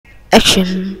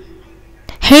Action.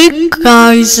 Hey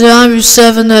guys, I'm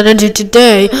 7 and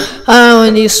today I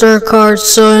only need star cards,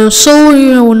 so I'm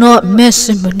sorry I will not miss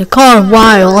him in the car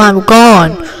while I'm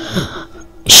gone.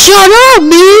 Shut up,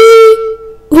 me!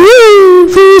 Woo!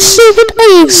 For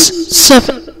 7x,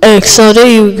 so there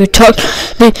you can talk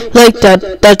me like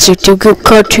that. That's it. You good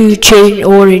cartoon chain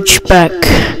orange back.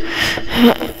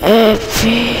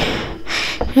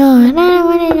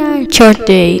 Chart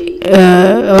day.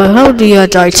 How do you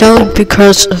die? Tell me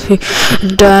because of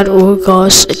that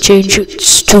August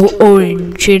changes to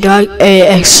orange.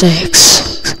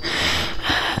 XX.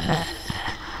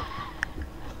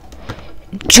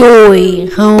 Joy,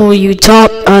 how you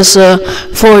taught us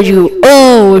for you.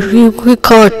 Oh, you quick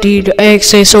card the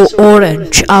XX so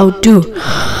orange. I'll do.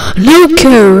 No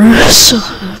care. So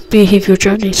behavior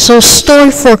journey. So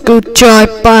story for good job.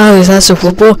 That's a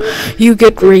football. You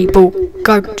get rainbow.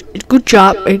 Good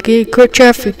job. Okay, good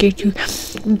traffic. Get you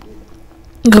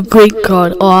a great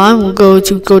card. Oh, I will go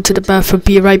to the bathroom.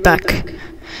 Be right back.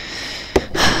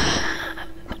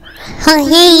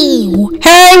 Hey, what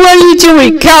are you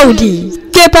doing, Cody?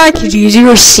 Get back into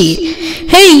your seat.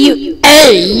 Hey, you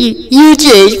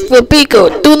just for Pico.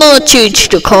 Do not change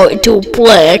the car into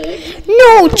black.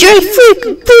 No, Jay,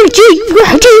 what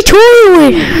are you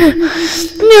doing?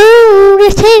 no,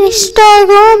 the thing is stuck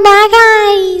on my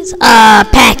guys.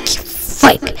 Pack,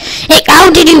 freak. Hey, how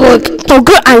did it work? Oh,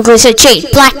 good, I was a change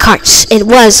black cards. It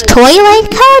was Twilight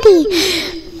Cody.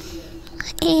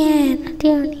 And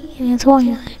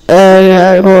Twilight.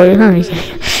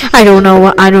 I don't know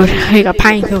what I don't think a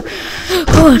pine cone.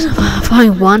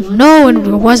 Fine one. No, it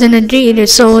wasn't a dream,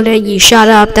 so that you shut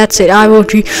up. That's it. I will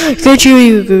get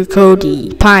you Cody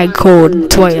pine cone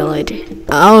Twilight.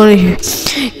 How do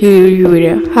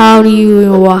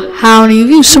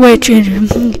you switch in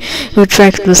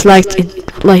track this light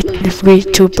green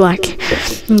to black?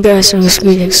 That's a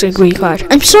green card.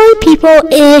 I'm sorry, people.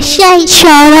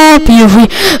 Shut up, you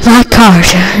black card.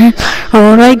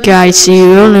 Alright, guys,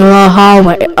 you only know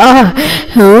hallway.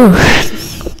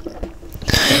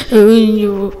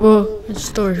 You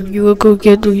will go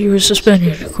get your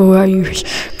suspended. Go out yours.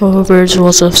 Birds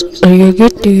was up. You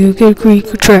get green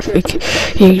traffic.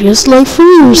 You just like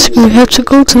fools. You have to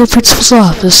go to the principal's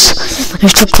office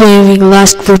after claiming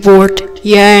last report.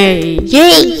 Yay!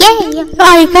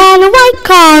 I got a white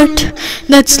card.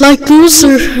 That's like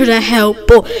loser to help,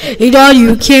 but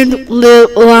you can't live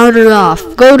louder off.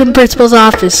 Go to the principal's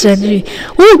office and it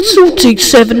will take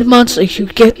 7 months if you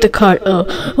get the card.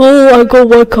 I got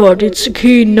white card. It's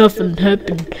okay. Nothing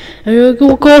happened. I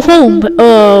go home.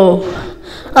 Oh,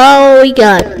 we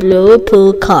got blue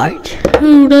pool card.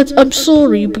 I'm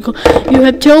sorry because you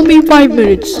have told me 5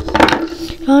 minutes.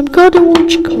 I'm gonna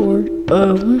watch card.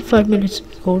 5 minutes.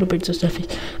 Go to Princess Steffi.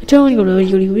 I tell you,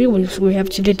 we have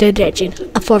to the detention.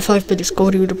 For 5 minutes, go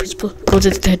to the principal. Go to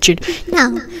detention.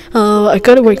 No. I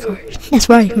got a white card. That's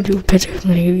right.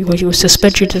 You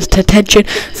suspension to detention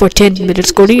for 10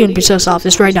 minutes. Go to the princess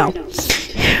office right now.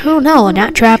 Oh no,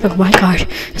 not traffic. White card.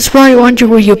 That's why I wonder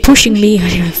where you're pushing me.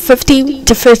 15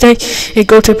 to 50 and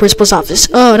go to the principal's office.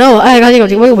 Oh no, I gotta go.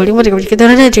 Get the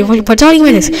detention for 20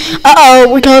 minutes.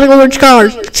 We got an orange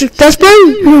card. That's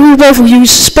right. Both of you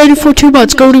suspended for 2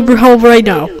 months. Go to your home right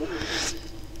now.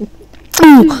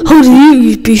 How do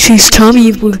you please tell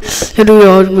me with a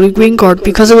green card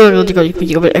because of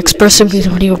expressive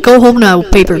go home now,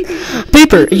 paper.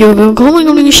 You're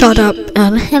going to shut up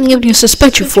and I'm giving you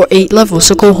suspension for 8 levels,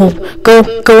 so go home. Go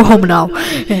home now.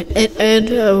 And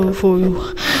for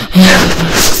you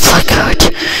my god.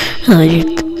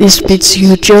 This means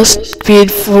you just been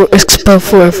expelled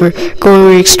forever.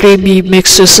 Go extremely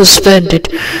makes you suspended.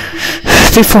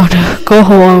 Before go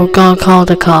home, I'm gonna call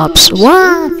the cops.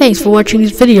 Wow, thanks for watching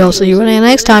this video. See you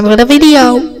next time with a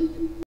video.